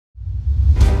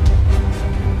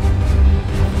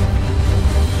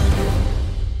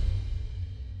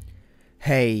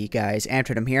Hey guys,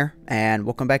 AntVenom here, and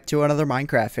welcome back to another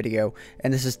Minecraft video,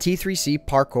 and this is T3c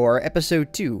Parkour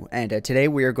Episode 2, and today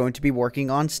we are going to be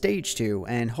working on Stage 2,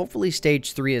 and hopefully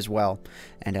Stage 3 as well.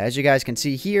 And as you guys can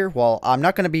see here, well, I'm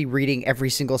not going to be reading every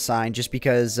single sign, just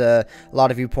because a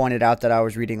lot of you pointed out that I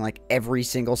was reading like every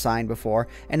single sign before,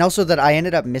 and also that I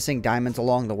ended up missing diamonds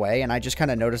along the way, and I just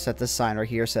kind of noticed that this sign right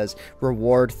here says,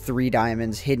 reward 3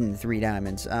 diamonds, hidden 3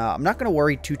 diamonds. I'm not going to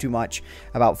worry too much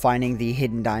about finding the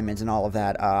hidden diamonds and all of that.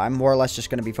 I'm more or less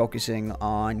just going to be focusing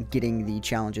on getting the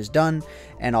challenges done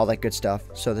and all that good stuff.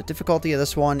 So the difficulty of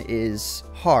this one is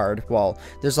hard. Well,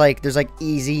 there's like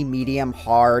easy, medium,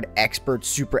 hard, expert,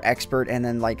 super expert, and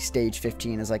then like stage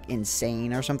 15 is like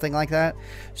insane or something like that.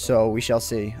 So we shall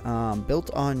see.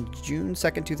 Built on June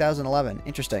 2nd, 2011.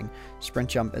 Interesting. Sprint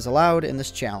jump is allowed in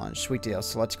this challenge. Sweet deal.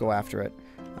 So let's go after it.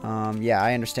 Yeah,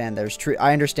 I understand.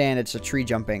 I understand it's a tree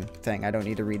jumping thing. I don't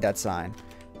need to read that sign.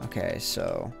 Okay,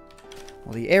 so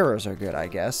well, the arrows are good, I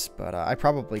guess, but I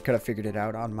probably could have figured it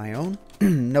out on my own.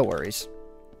 No worries.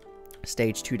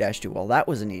 Stage 2-2. Well, that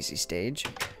was an easy stage.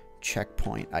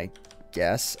 Checkpoint, I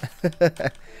guess.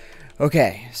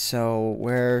 Okay, so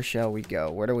where shall we go?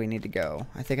 Where do we need to go?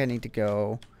 I think I need to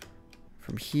go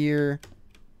from here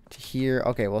to here.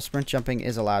 Okay, well, sprint jumping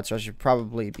is allowed, so I should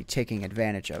probably be taking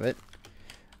advantage of it.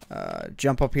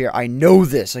 Jump up here. I know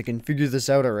this. I can figure this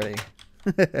out already.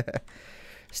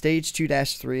 Stage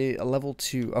 2-3, a level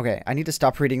 2. Okay, I need to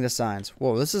stop reading the signs.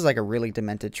 Whoa, this is like a really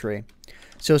demented tree.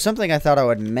 So something I thought I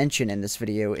would mention in this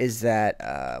video is that,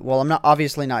 well, I'm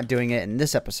obviously not doing it in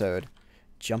this episode.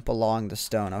 Jump along the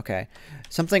stone. Okay.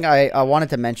 Something I wanted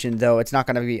to mention, though it's not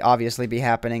going to be obviously be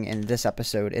happening in this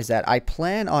episode, is that I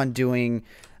plan on doing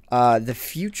the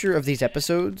future of these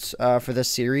episodes for this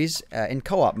series in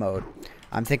co-op mode.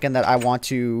 I'm thinking that I want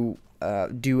to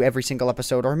do every single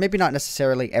episode, or maybe not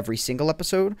necessarily every single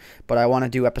episode, but I want to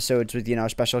do episodes with, you know,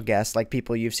 special guests, like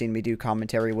people you've seen me do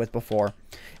commentary with before,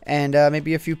 and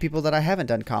maybe a few people that I haven't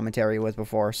done commentary with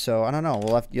before. So I don't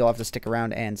know. You'll have to stick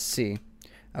around and see.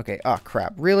 Okay. Oh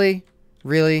crap! Really?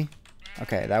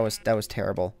 Okay, that was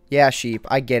terrible. Yeah, sheep.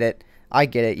 I get it.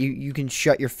 You can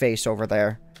shut your face over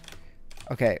there.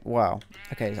 Okay. Wow.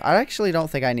 Okay. I actually don't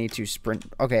think I need to sprint.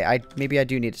 Okay. Maybe I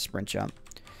do need to sprint jump.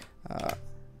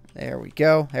 There we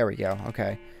go.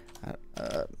 Okay.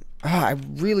 I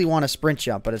really want to sprint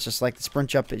jump, but it's just like the sprint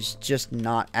jump is just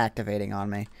not activating on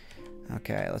me.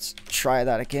 Okay, let's try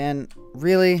that again.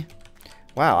 Really?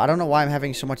 Wow, I don't know why I'm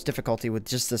having so much difficulty with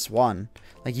just this one.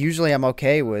 Like, usually I'm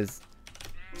okay with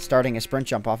starting a sprint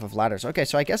jump off of ladders. Okay,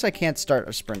 so I guess I can't start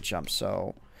a sprint jump,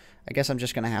 so I guess I'm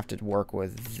just going to have to work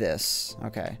with this.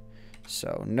 Okay,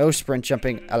 so no sprint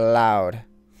jumping allowed.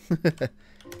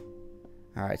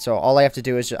 Alright, so all I have to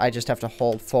do is I just have to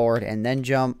hold forward and then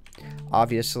jump,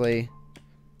 obviously.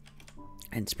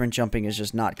 And sprint jumping is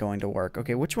just not going to work.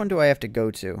 Okay, which one do I have to go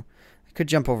to? I could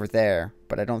jump over there,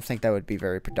 but I don't think that would be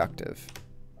very productive.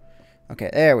 Okay,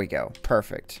 there we go.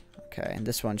 Perfect. Okay, and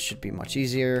this one should be much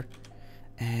easier.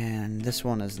 And this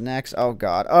one is next. Oh,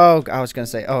 God. Oh, I was going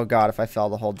to say, oh, God, if I fell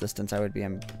the whole distance, I would be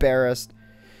embarrassed.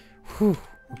 Whew.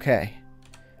 Okay.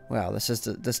 Wow, this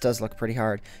does look pretty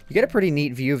hard. You get a pretty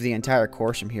neat view of the entire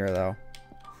course from here, though.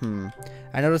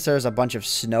 I noticed there's a bunch of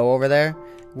snow over there.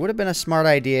 Would have been a smart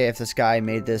idea if this guy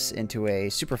made this into a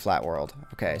super flat world.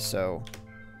 Okay, so...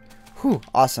 Whew,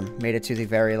 awesome. Made it to the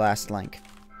very last link.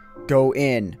 Go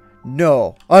in.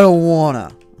 No, I don't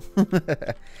wanna.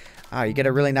 You get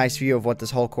a really nice view of what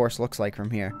this whole course looks like from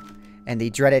here. And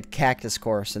the dreaded cactus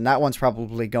course, and that one's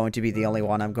probably going to be the only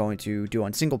one I'm going to do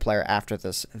on single player after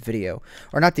this video.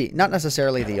 Or not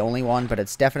necessarily the only one, but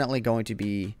it's definitely going to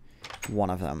be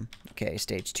one of them. Okay,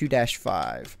 stage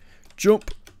 2-5.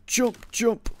 Jump.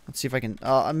 Let's see if I can,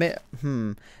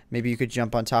 maybe you could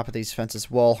jump on top of these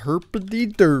fences. Well,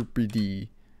 herpity derpity.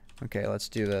 Okay, let's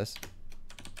do this.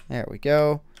 There we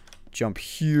go. Jump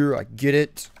here, I get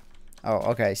it.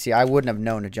 Oh, okay. See, I wouldn't have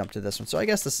known to jump to this one. So I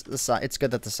guess it's good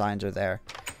that the signs are there.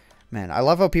 Man, I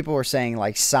love how people were saying,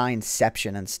 like,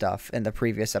 signception and stuff in the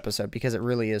previous episode, because it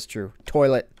really is true.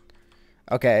 Toilet.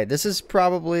 Okay, this is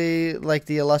probably, like,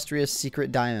 the illustrious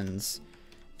secret diamonds.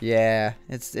 Yeah,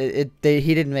 he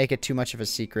didn't make it too much of a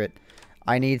secret.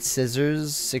 I need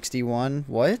scissors, 61.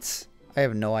 What? I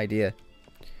have no idea.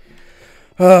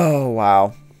 Oh,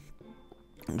 wow.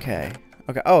 Okay.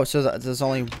 Okay, oh, so there's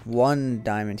only one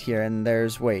diamond here, and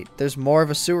there's more of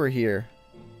a sewer here.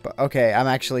 But okay, I'm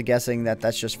actually guessing that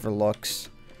that's just for looks.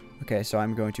 Okay, so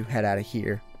I'm going to head out of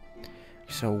here.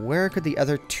 So where could the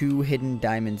other 2 hidden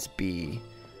diamonds be?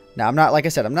 Now, like I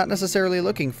said, I'm not necessarily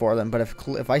looking for them, but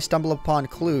if I stumble upon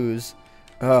clues,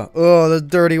 Oh, the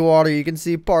dirty water. You can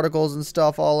see particles and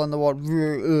stuff all in the water.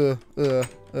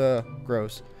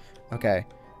 Gross. Okay.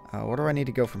 Where do I need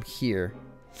to go from here?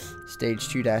 Stage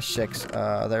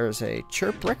 2-6. There's a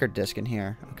chirp record disc in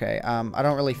here. Okay. I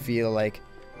don't really feel like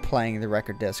playing the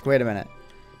record disc. Wait a minute.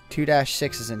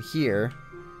 2-6 is in here.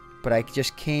 But I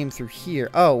just came through here.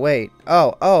 Oh, wait.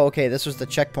 Oh, okay. This was the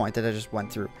checkpoint that I just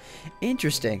went through.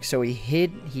 Interesting. So he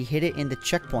hid it in the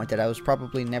checkpoint that I was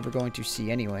probably never going to see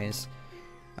anyways.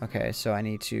 Okay, so I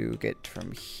need to get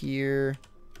from here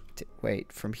to,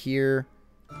 wait, from here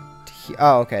to here.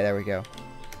 Oh, okay, there we go.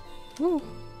 Woo.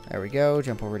 There we go.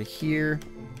 Jump over to here.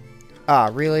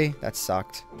 Ah, really? That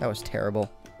sucked. That was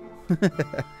terrible.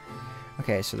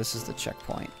 Okay, so this is the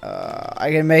checkpoint.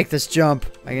 I can make this jump.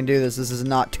 I can do this. This is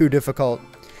not too difficult.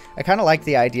 I kind of like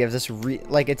the idea of this.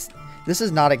 This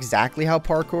is not exactly how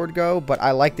parkour would go, but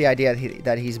I like the idea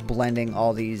that he's blending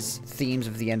all these themes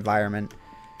of the environment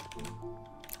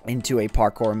into a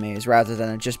parkour maze rather than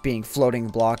it just being floating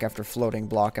block after floating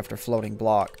block after floating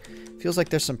block. Feels like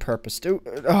there's some purpose to.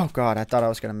 Oh god, I thought I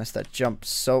was gonna miss that jump.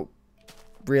 So,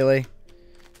 really?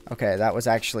 Okay, that was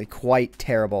actually quite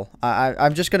terrible.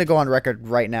 I'm just gonna go on record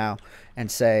right now and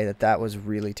say that that was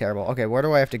really terrible. Okay, where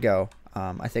do I have to go?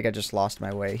 I think I just lost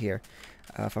my way here.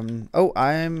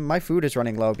 My food is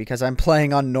running low because I'm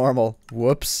playing on normal.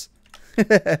 Whoops.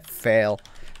 Fail.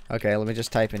 Okay, let me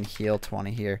just type in heal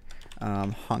 20 here.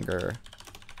 Hunger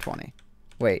 20.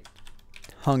 Wait.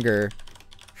 Hunger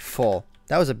full.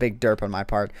 That was a big derp on my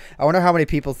part. I wonder how many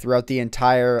people throughout the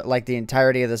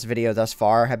entirety of this video thus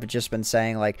far have just been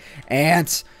saying like,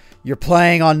 Ants, you're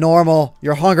playing on normal.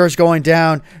 Your hunger's going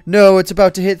down. No, it's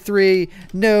about to hit 3.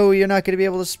 No, you're not going to be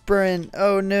able to sprint.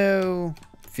 Oh no.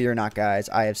 Fear not, guys.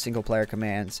 I have single player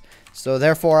commands. So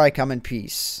therefore I come in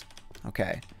peace.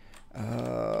 Okay.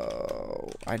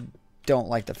 I don't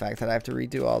like the fact that I have to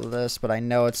redo all of this, but I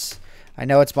know it's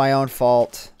my own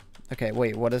fault. Okay,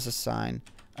 wait, what is a sign?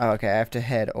 Oh, okay, I have to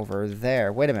head over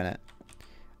there. Wait a minute.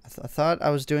 I thought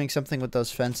I was doing something with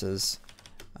those fences.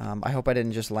 I hope I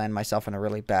didn't just land myself in a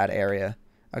really bad area.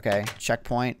 Okay,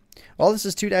 checkpoint. Well, this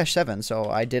is 2-7, so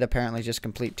I did apparently just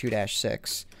complete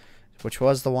 2-6, which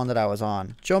was the one that I was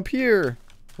on. Jump here!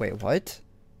 Wait, what?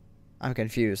 I'm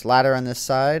confused. Ladder on this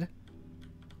side?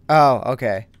 Oh,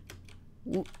 okay.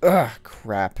 Ugh,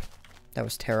 crap. That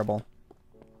was terrible.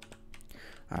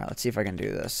 Alright, let's see if I can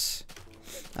do this.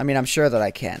 I mean, I'm sure that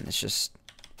I can. It's just...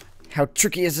 How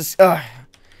tricky is this? Ugh!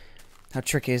 How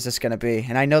tricky is this going to be?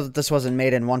 And I know that this wasn't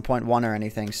made in 1.1 or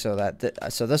anything, so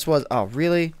that... so this was... Oh,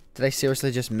 really? Did I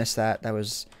seriously just miss that? That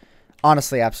was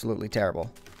honestly absolutely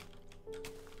terrible.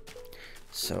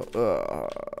 So,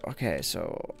 okay,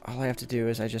 so all I have to do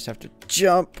is I just have to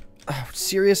jump. Oh,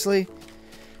 seriously?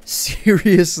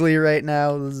 Seriously right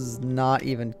now? This is not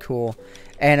even cool.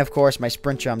 And, of course, my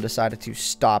sprint jump decided to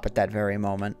stop at that very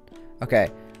moment. Okay,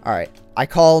 alright. I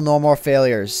call no more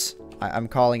failures. I'm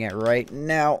calling it right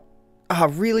now. Ah,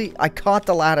 really? I caught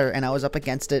the ladder and I was up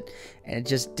against it and it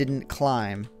just didn't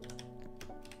climb.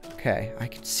 Okay,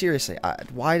 seriously,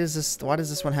 why does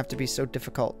this one have to be so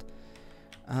difficult?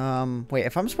 Wait,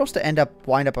 if I'm supposed to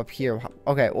wind up here,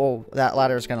 okay, oh, that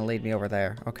ladder is gonna lead me over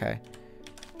there. Okay.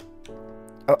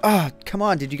 Oh, come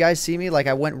on, did you guys see me? Like,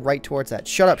 I went right towards that.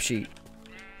 Shut up, sheep.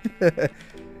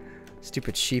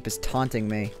 Stupid sheep is taunting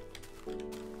me.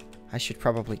 I should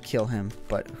probably kill him,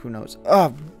 but who knows?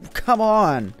 Oh, come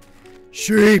on!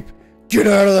 Sheep! Get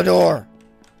out of the door!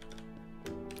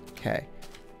 Okay.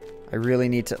 I really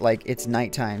need to, like, it's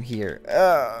nighttime here.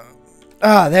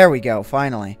 There we go,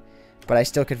 finally. But I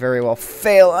still could very well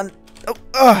fail on...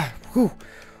 Whew.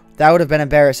 That would have been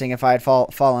embarrassing if I had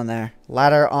fallen there.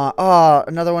 Ladder on... Oh,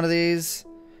 another one of these.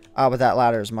 Oh, but that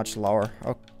ladder is much lower.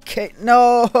 Okay,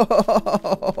 no!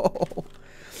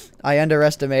 I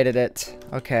underestimated it.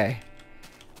 Okay.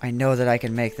 I know that I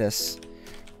can make this.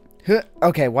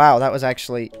 Okay, wow, that was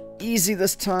actually easy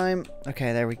this time.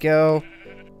 Okay, there we go.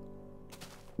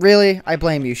 Really? I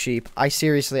blame you, sheep. I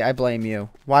blame you.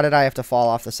 Why did I have to fall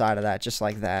off the side of that just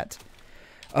like that?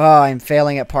 Oh, I'm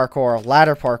failing at parkour.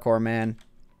 Ladder parkour, man.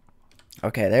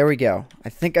 Okay, there we go. I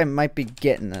think I might be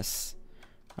getting this.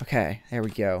 Okay, there we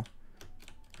go.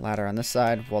 Ladder on this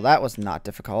side. Well, that was not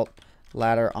difficult.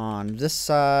 Ladder on this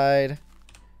side.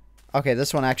 Okay,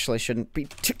 this one actually shouldn't be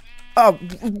too... Oh!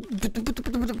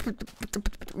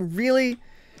 Really?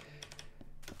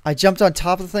 I jumped on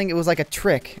top of the thing. It was like a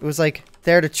trick. It was like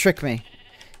there to trick me.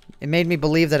 It made me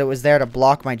believe that it was there to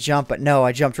block my jump, but no,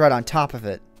 I jumped right on top of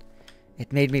it.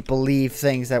 It made me believe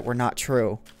things that were not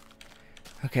true.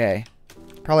 Okay.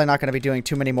 Probably not going to be doing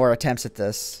too many more attempts at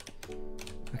this.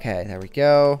 Okay, there we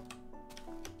go.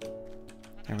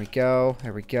 There we go.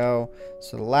 There we go.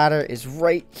 So the ladder is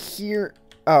right here.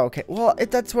 Oh, okay. Well,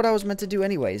 that's what I was meant to do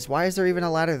anyways. Why is there even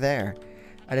a ladder there?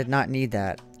 I did not need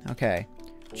that. Okay.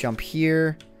 Jump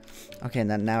here. Okay, and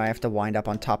then now I have to wind up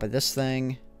on top of this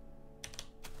thing.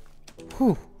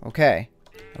 Whew. Okay.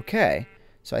 Okay.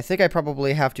 So I think I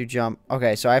probably have to jump.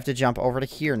 Okay, so I have to jump over to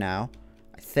here now.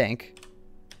 I think.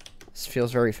 This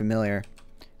feels very familiar.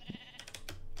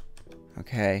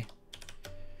 Okay.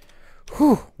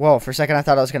 Whew. Whoa, for a second I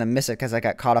thought I was going to miss it because I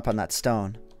got caught up on that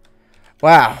stone.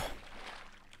 Wow.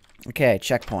 Okay,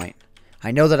 checkpoint.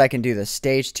 I know that I can do this.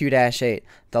 Stage 2-8.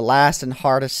 The last and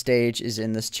hardest stage is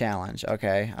in this challenge.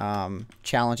 Okay.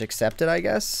 Challenge accepted, I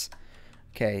guess.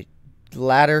 Okay.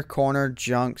 Ladder, corner,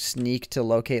 junk, sneak to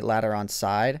locate ladder on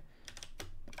side.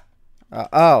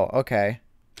 Oh, okay.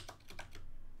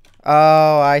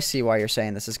 Oh, I see why you're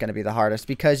saying this is going to be the hardest.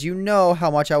 Because you know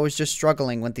how much I was just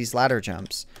struggling with these ladder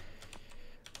jumps.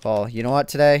 Well, you know what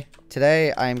today?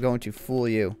 Today, I am going to fool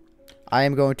you. I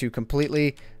am going to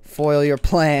completely foil your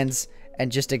plans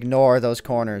and just ignore those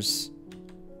corners.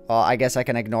 Well, I guess I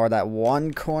can ignore that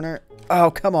one corner. Oh,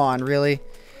 come on, really?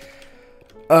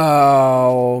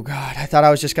 Oh, God. I thought I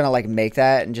was just going to, like, make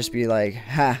that and just be like,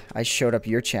 ha, I showed up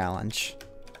your challenge.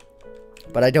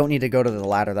 But I don't need to go to the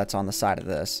ladder that's on the side of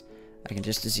this. I can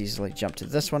just as easily jump to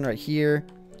this one right here.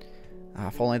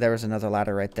 If only there was another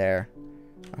ladder right there.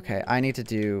 Okay, I need to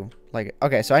do, like,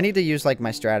 okay, so I need to use, like,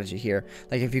 my strategy here.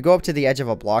 Like, if you go up to the edge of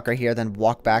a block right here, then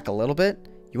walk back a little bit,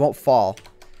 you won't fall.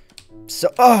 So,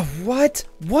 oh, what?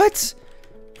 What?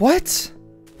 What?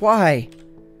 Why?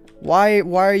 Why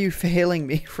are you failing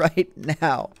me right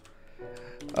now?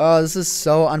 Oh, this is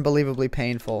so unbelievably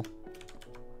painful.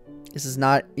 This is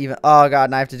not even, oh, God,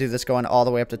 and I have to do this going all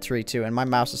the way up to 3, too, and my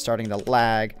mouse is starting to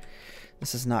lag.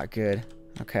 This is not good.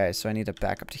 Okay, so I need to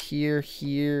back up to here,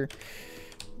 here.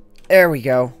 There we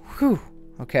go. Whew.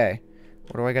 Okay.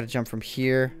 Where do I got to jump from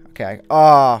here? Okay.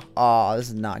 Oh, this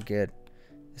is not good.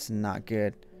 This is not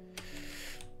good.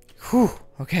 Whew.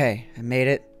 Okay. I made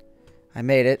it. I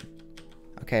made it.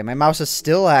 Okay. My mouse is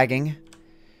still lagging.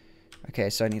 Okay.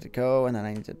 So I need to go and then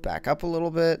I need to back up a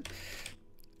little bit.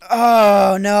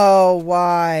 Oh, no.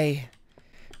 Why?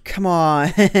 Come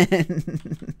on.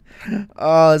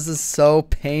 Oh, this is so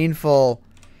painful.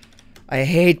 I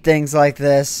hate things like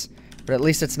this. But at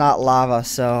least it's not lava,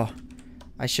 so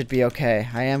I should be okay.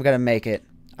 I am going to make it.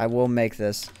 I will make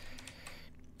this.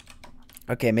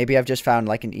 Okay, maybe I've just found,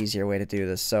 like, an easier way to do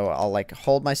this. So I'll, like,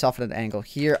 hold myself at an angle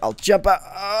here. I'll jump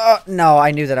out. No, I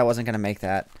knew that I wasn't going to make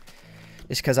that.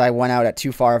 Just because I went out at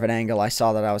too far of an angle, I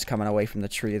saw that I was coming away from the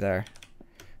tree there.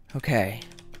 Okay.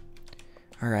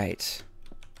 Alright.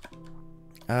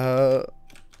 There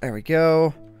we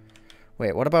go.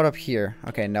 Wait, what about up here?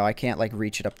 Okay, no, I can't, like,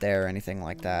 reach it up there or anything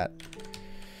like that.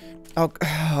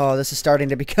 Oh, this is starting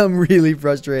to become really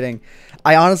frustrating.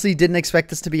 I honestly didn't expect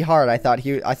this to be hard. I thought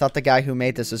the guy who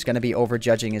made this was going to be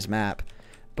overjudging his map.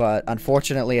 But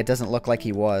unfortunately, it doesn't look like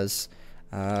he was.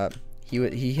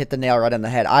 He hit the nail right on the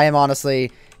head. I am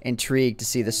honestly intrigued to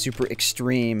see the super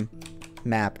extreme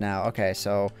map now. Okay,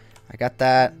 so I got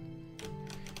that.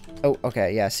 Oh,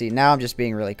 okay, yeah, see, now I'm just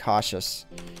being really cautious.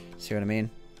 See what I mean?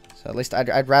 So at least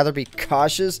I'd rather be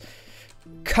cautious.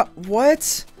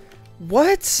 What?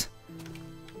 What?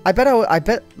 I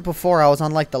bet before I was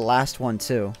on, like, the last one,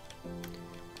 too.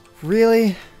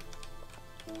 Really?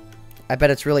 I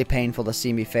bet it's really painful to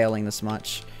see me failing this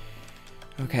much.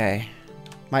 Okay.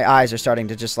 My eyes are starting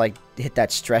to just, like, hit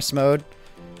that stress mode.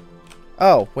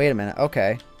 Oh, wait a minute.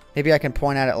 Okay. Maybe I can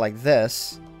point at it like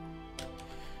this.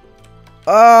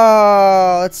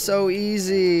 Oh, it's so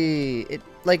easy. It,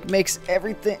 like, makes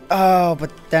everything... Oh,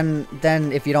 but then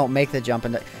if you don't make the jump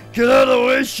and... Get out of the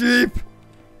way, sheep!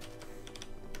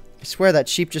 I swear that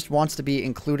sheep just wants to be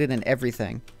included in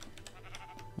everything.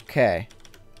 Okay.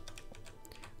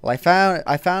 Well, I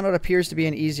found what appears to be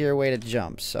an easier way to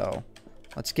jump, so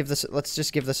let's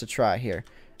just give this a try here.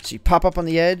 So you pop up on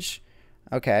the edge.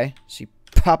 Okay. So you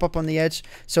pop up on the edge.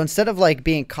 So instead of, like,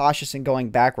 being cautious and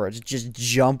going backwards, just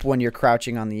jump when you're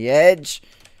crouching on the edge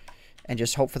and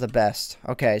just hope for the best.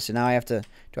 Okay, so now I have to...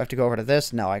 Do I have to go over to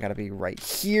this? No, I gotta be right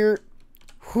here.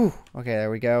 Whew. Okay,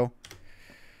 there we go.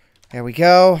 There we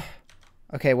go.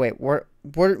 Okay, wait. What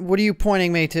are you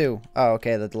pointing me to? Oh,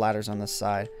 okay, the ladder's on this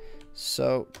side.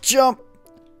 So, jump!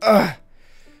 Ugh.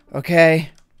 Okay.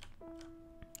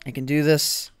 I can do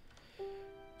this.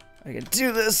 I can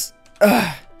do this.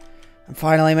 Ugh. I'm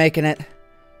finally making it.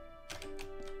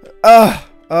 Ugh.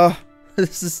 Oh.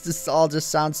 This all just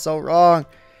sounds so wrong.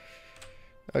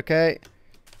 Okay.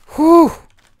 Whew.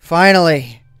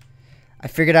 Finally. I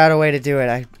figured out a way to do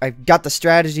it. I got the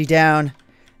strategy down,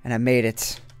 and I made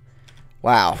it.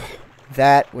 Wow.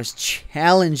 That was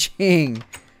challenging.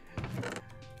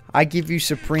 I give you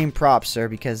supreme props, sir,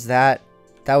 because that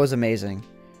was amazing.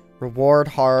 Reward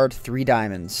hard 3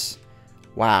 diamonds.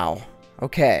 Wow.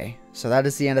 Okay. So that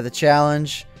is the end of the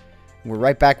challenge. We're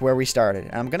right back where we started.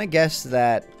 And I'm going to guess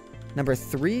that number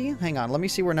 3... Hang on. Let me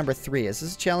see where number 3 is.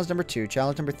 This is challenge number 2.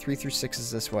 Challenge number 3 through 6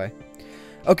 is this way.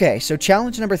 Okay, so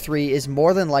challenge number 3 is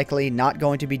more than likely not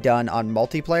going to be done on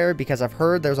multiplayer because I've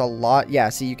heard there's a lot... Yeah,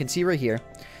 see, you can see right here.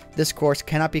 This course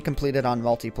cannot be completed on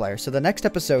multiplayer. So the next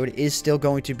episode is still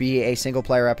going to be a single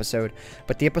player episode.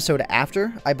 But the episode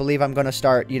after, I believe I'm going to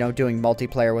start, you know, doing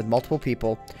multiplayer with multiple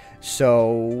people.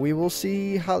 So we will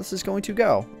see how this is going to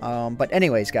go. But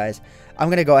anyways, guys, I'm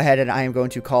going to go ahead and I am going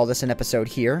to call this an episode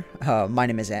here. My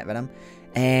name is AntVenom.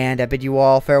 And I bid you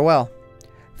all farewell.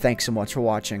 Thanks so much for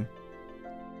watching.